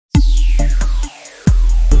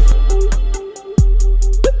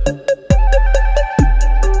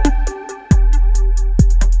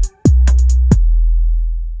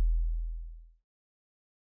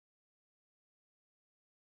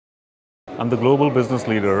I'm the global business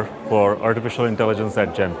leader for artificial intelligence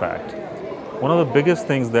at Genpact. One of the biggest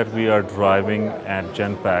things that we are driving at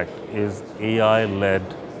Genpact is AI-led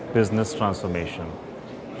business transformation,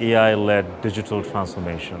 AI-led digital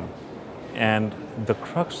transformation. And the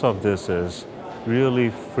crux of this is really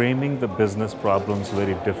framing the business problems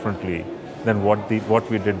very differently than what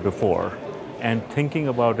we did before, and thinking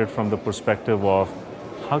about it from the perspective of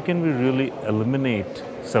how can we really eliminate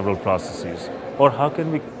several processes, or how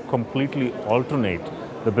can we completely alternate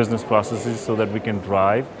the business processes so that we can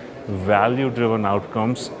drive value-driven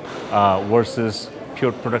outcomes versus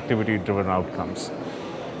pure productivity-driven outcomes.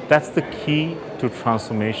 That's the key to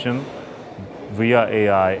transformation via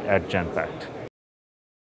AI at Genpact.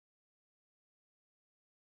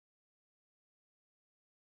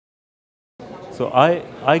 So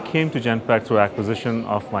I came to Genpact through acquisition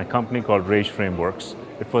of my company called Rage Frameworks.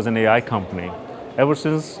 It was an AI company. Ever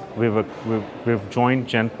since we've joined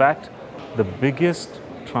Genpact, the biggest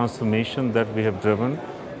transformation that we have driven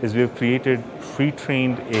is we've created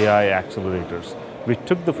pre-trained AI accelerators. We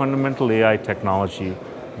took the fundamental AI technology,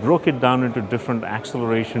 broke it down into different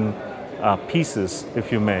acceleration pieces,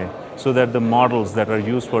 if you may, so that the models that are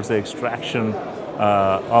used for, say, extraction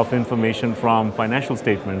of information from financial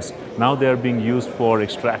statements, now they are being used for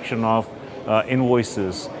extraction of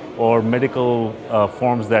invoices or medical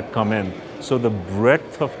forms that come in. So the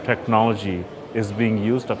breadth of technology is being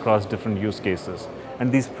used across different use cases.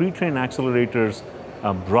 And these pre-trained accelerators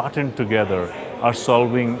brought in together are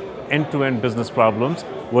solving end-to-end business problems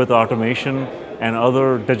with automation and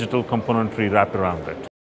other digital componentry wrapped around it.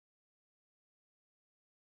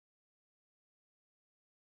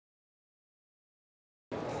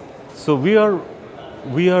 So we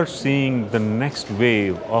are seeing the next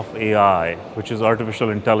wave of AI, which is artificial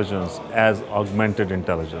intelligence, as augmented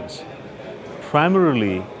intelligence.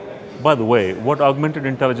 Primarily, by the way, what augmented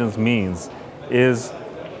intelligence means is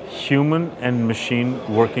human and machine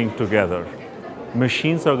working together.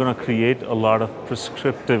 Machines are going to create a lot of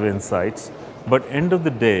prescriptive insights, but end of the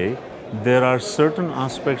day, there are certain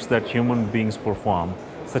aspects that human beings perform,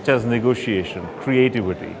 such as negotiation,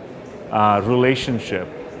 creativity, relationship.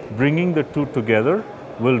 Bringing the two together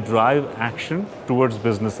will drive action towards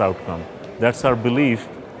business outcome. That's our belief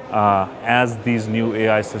as these new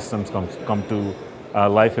AI systems come to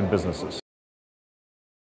life in businesses.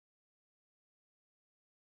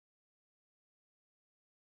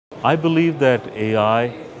 I believe that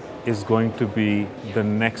AI is going to be the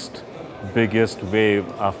next biggest wave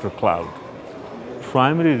after cloud.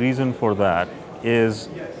 Primary reason for that is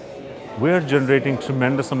we're generating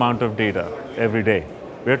tremendous amount of data every day.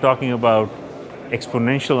 We're talking about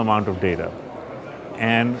exponential amount of data.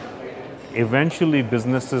 And eventually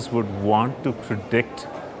businesses would want to predict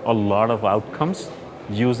a lot of outcomes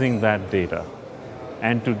using that data.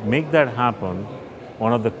 And to make that happen,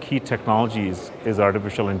 one of the key technologies is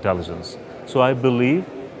artificial intelligence. So I believe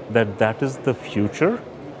that that is the future.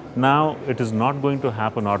 Now, it is not going to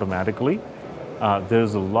happen automatically.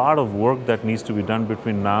 There's a lot of work that needs to be done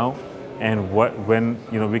between now and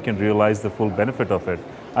when we can realize the full benefit of it.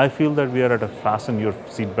 I feel that we are at a fasten your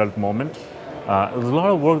seatbelt moment. There's a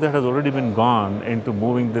lot of work that has already been gone into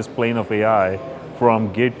moving this plane of AI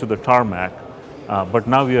from gate to the tarmac, but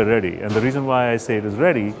now we are ready. And the reason why I say it is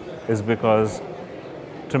ready is because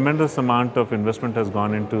tremendous amount of investment has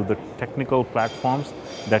gone into the technical platforms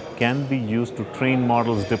that can be used to train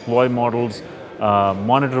models, deploy models,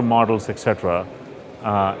 monitor models, etc.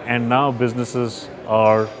 And now businesses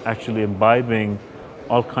are actually imbibing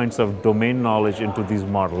all kinds of domain knowledge into these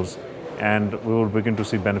models, and we will begin to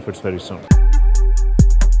see benefits very soon.